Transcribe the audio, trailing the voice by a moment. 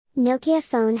Nokia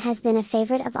Phone has been a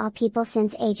favorite of all people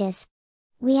since ages.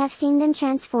 We have seen them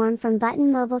transform from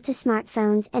button mobile to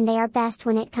smartphones, and they are best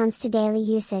when it comes to daily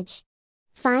usage.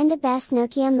 Find the best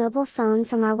Nokia mobile phone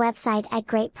from our website at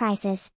great prices.